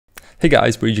Hey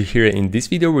guys, Bridget here. In this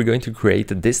video, we're going to create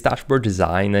this dashboard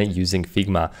design using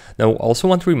Figma. Now, I also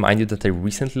want to remind you that I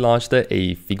recently launched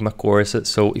a Figma course.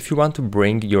 So if you want to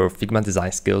bring your Figma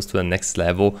design skills to the next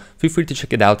level, feel free to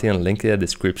check it out in a link in the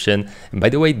description. And by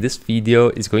the way, this video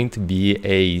is going to be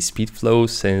a speed flow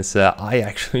since I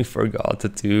actually forgot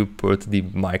to put the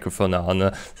microphone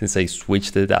on since I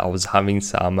switched it. I was having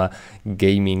some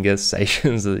gaming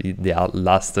sessions the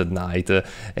last night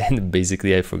and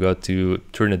basically I forgot to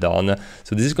turn it on.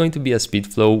 So this is going to be a speed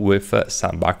flow with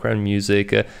some background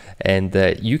music, and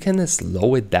you can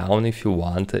slow it down if you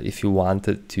want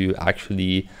to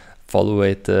actually follow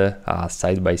it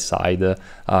side by side.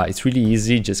 It's really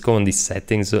easy. Just go on the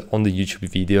settings on the YouTube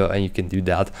video and you can do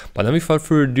that. But now, without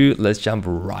further ado, let's jump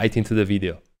right into the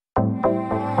video.